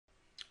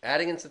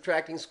Adding and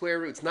subtracting square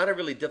roots. Not a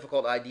really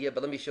difficult idea,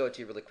 but let me show it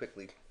to you really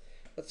quickly.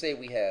 Let's say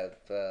we have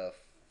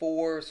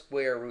 4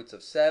 square roots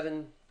of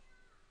 7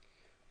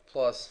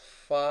 plus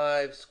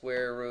 5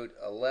 square root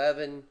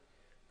 11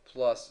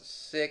 plus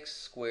 6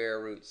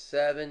 square root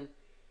 7.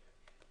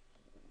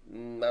 I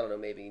don't know,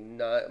 maybe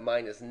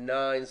minus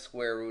 9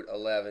 square root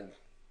 11.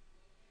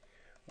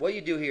 What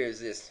you do here is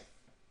this.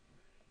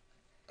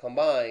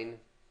 Combine,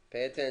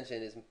 pay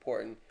attention, is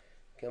important.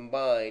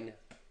 Combine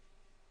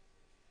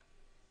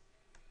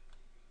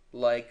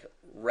like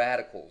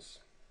radicals.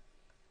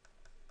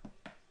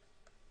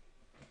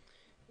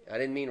 I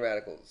didn't mean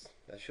radicals.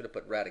 I should have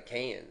put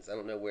radicans. I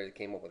don't know where it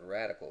came up with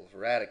radicals.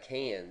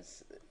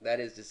 Radicans. That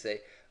is to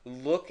say,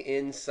 look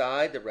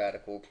inside the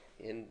radical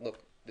and look,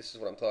 this is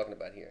what I'm talking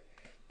about here.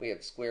 We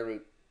have square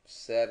root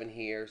 7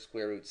 here,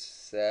 square root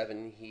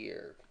 7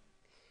 here.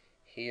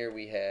 Here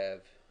we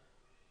have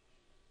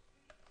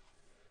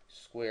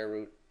square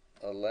root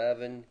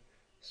 11,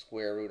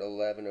 square root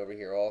 11 over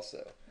here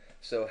also.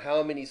 So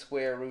how many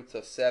square roots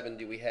of 7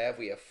 do we have?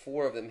 We have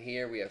 4 of them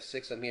here. We have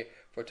 6 of them here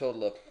for a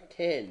total of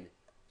 10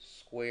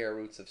 square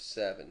roots of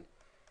 7.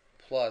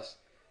 Plus,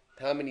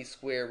 how many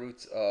square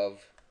roots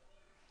of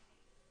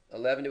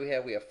 11 do we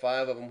have? We have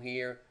 5 of them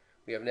here.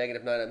 We have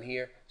negative 9 of them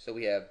here. So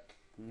we have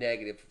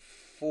negative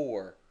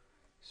 4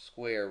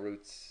 square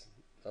roots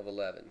of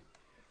 11.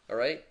 All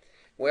right?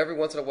 Well, every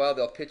once in a while,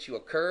 they'll pitch you a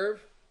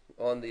curve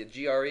on the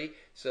GRE.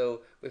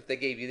 So if they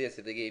gave you this,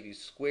 if they gave you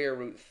square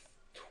root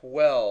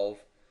 12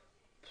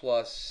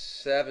 plus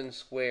 7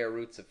 square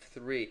roots of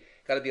 3,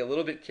 got to be a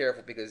little bit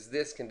careful because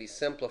this can be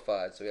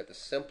simplified. So we have to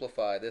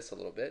simplify this a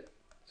little bit.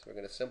 So we're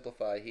going to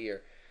simplify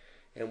here.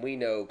 And we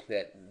know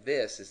that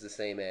this is the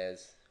same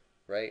as,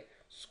 right,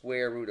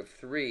 square root of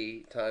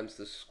 3 times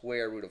the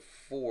square root of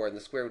 4. And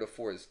the square root of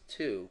 4 is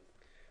 2.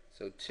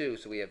 So 2.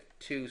 So we have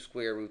 2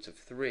 square roots of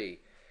 3.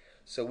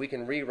 So we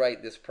can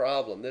rewrite this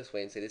problem this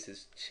way and say this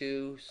is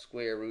 2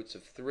 square roots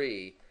of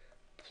 3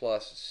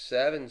 plus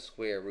 7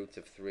 square roots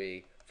of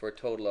 3 for a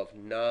total of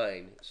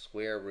 9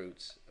 square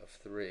roots of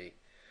 3.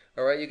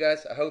 All right, you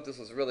guys, I hope this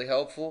was really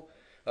helpful.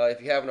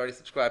 If you haven't already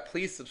subscribed,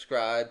 please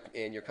subscribe,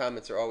 and your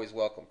comments are always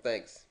welcome.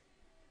 Thanks.